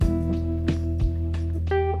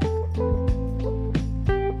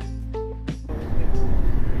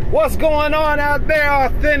What's going on out there,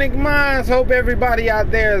 Authentic Minds? Hope everybody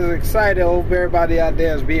out there is excited. Hope everybody out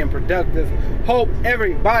there is being productive. Hope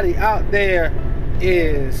everybody out there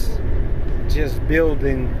is just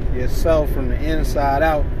building yourself from the inside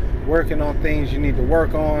out, working on things you need to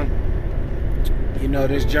work on. You know,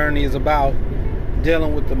 this journey is about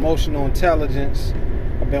dealing with emotional intelligence.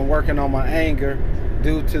 I've been working on my anger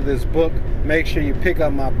due to this book. Make sure you pick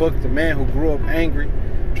up my book, The Man Who Grew Up Angry.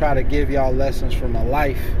 Try to give y'all lessons from my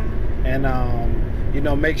life. And, you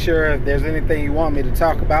know, make sure if there's anything you want me to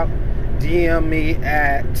talk about, DM me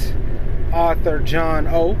at Author John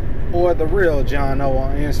O or The Real John O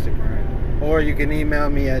on Instagram. Or you can email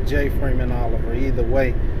me at J Freeman Oliver. Either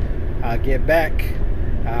way, I'll get back.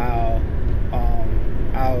 I'll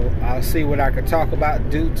see what I can talk about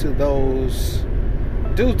due to those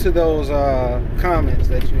comments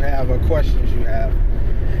that you have or questions you have.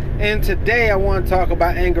 And today I want to talk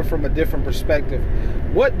about anger from a different perspective.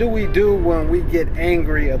 What do we do when we get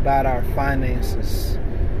angry about our finances?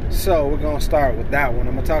 So we're going to start with that one.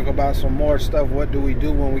 I'm going to talk about some more stuff. What do we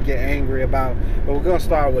do when we get angry about? But we're going to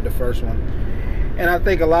start with the first one. And I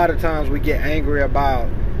think a lot of times we get angry about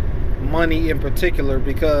money in particular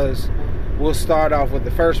because we'll start off with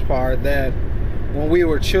the first part that when we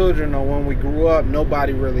were children or when we grew up,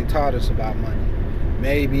 nobody really taught us about money.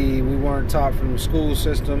 Maybe we weren't taught from the school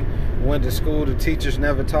system. We went to school, the teachers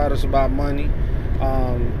never taught us about money.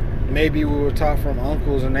 Maybe we were taught from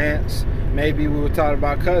uncles and aunts. Maybe we were taught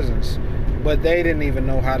about cousins. But they didn't even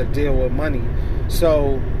know how to deal with money.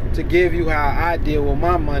 So to give you how I deal with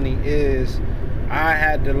my money is I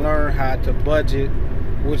had to learn how to budget,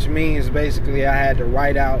 which means basically I had to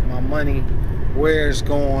write out my money, where it's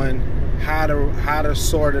going, how to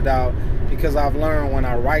sort it out. Because I've learned when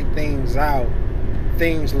I write things out,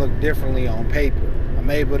 things look differently on paper. I'm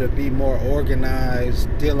able to be more organized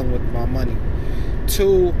dealing with my money.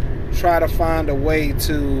 2, try to find a way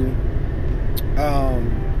to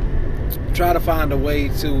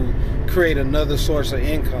create another source of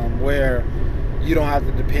income where you don't have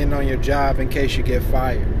to depend on your job in case you get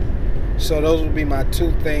fired. So those would be my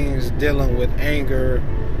 2 things dealing with anger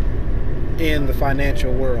in the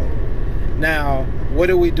financial world. Now, what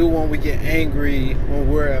do we do when we get angry, when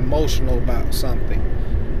we're emotional about something?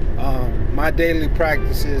 My daily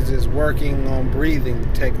practices is working on breathing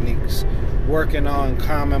techniques, working on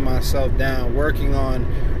calming myself down, working on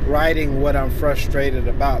writing what I'm frustrated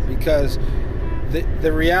about. Because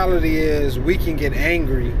the reality is we can get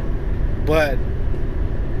angry, but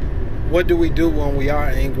what do we do when we are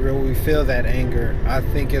angry or we feel that anger? I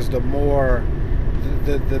think is the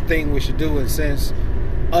thing we should do. And since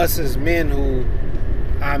us as men who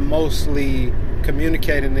I'm mostly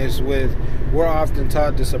communicating this with, we're often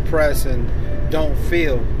taught to suppress and don't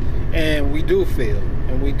feel. And we do feel.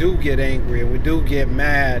 And we do get angry. And we do get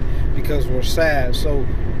mad because we're sad. So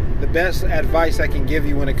the best advice I can give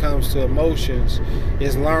you when it comes to emotions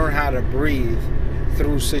is learn how to breathe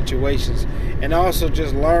through situations. And also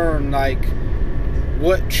just learn, like,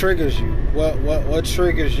 what triggers you. What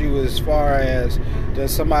triggers you as far as,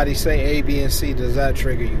 does somebody say A, B, and C, does that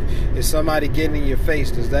trigger you? Is somebody getting in your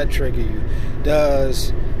face, does that trigger you?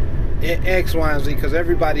 Does X, Y, and Z? Because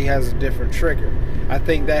everybody has a different trigger. I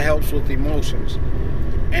think that helps with emotions.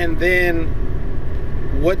 And then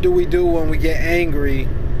what do we do when we get angry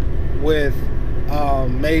with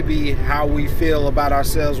maybe how we feel about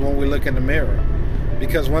ourselves when we look in the mirror?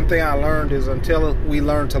 Because one thing I learned is until we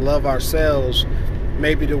learn to love ourselves,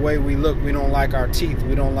 maybe the way we look, we don't like our teeth,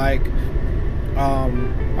 we don't like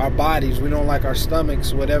our bodies, we don't like our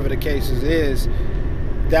stomachs, whatever the case is,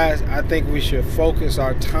 that I think we should focus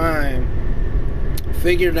our time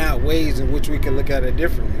figuring out ways in which we can look at it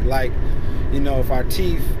differently. Like, you know, if our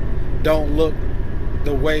teeth don't look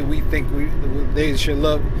the way we think they should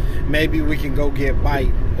look, maybe we can go get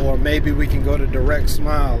bite, or maybe we can go to Direct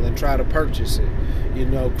Smile and try to purchase it. You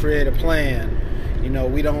know, create a plan. You know,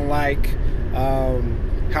 we don't like how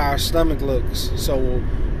our stomach looks, so we'll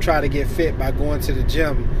try to get fit by going to the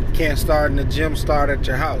gym. Can't start in the gym, start at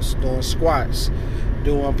your house, doing squats,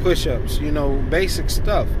 doing push-ups, you know, basic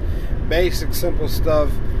stuff, basic simple stuff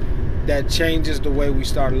that changes the way we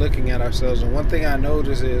start looking at ourselves. And one thing I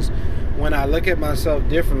notice is when I look at myself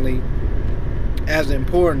differently, as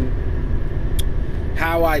important,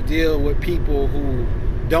 how I deal with people who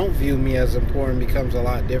don't view me as important becomes a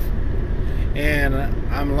lot different. And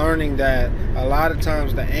I'm learning that a lot of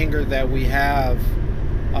times the anger that we have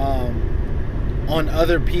on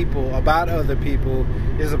other people, about other people,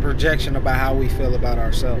 is a projection about how we feel about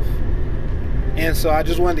ourselves. And so I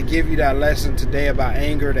just wanted to give you that lesson today about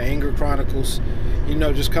anger, the Anger Chronicles. You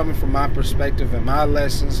know, just coming from my perspective and my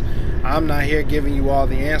lessons, I'm not here giving you all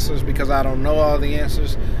the answers because I don't know all the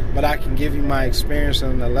answers, but I can give you my experience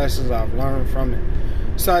and the lessons I've learned from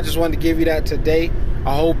it. So I just wanted to give you that today.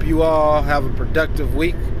 I hope you all have a productive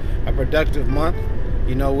week, a productive month.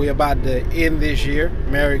 You know, we're about to end this year.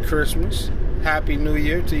 Merry Christmas. Happy New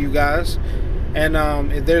Year to you guys. And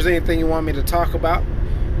if there's anything you want me to talk about,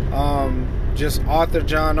 just Author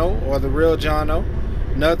John O or The Real John O.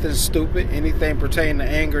 Nothing stupid. Anything pertaining to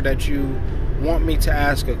anger that you want me to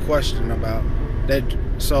ask a question about, that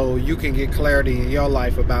so you can get clarity in your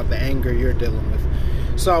life about the anger you're dealing with.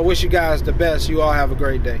 So I wish you guys the best. You all have a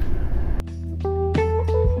great day.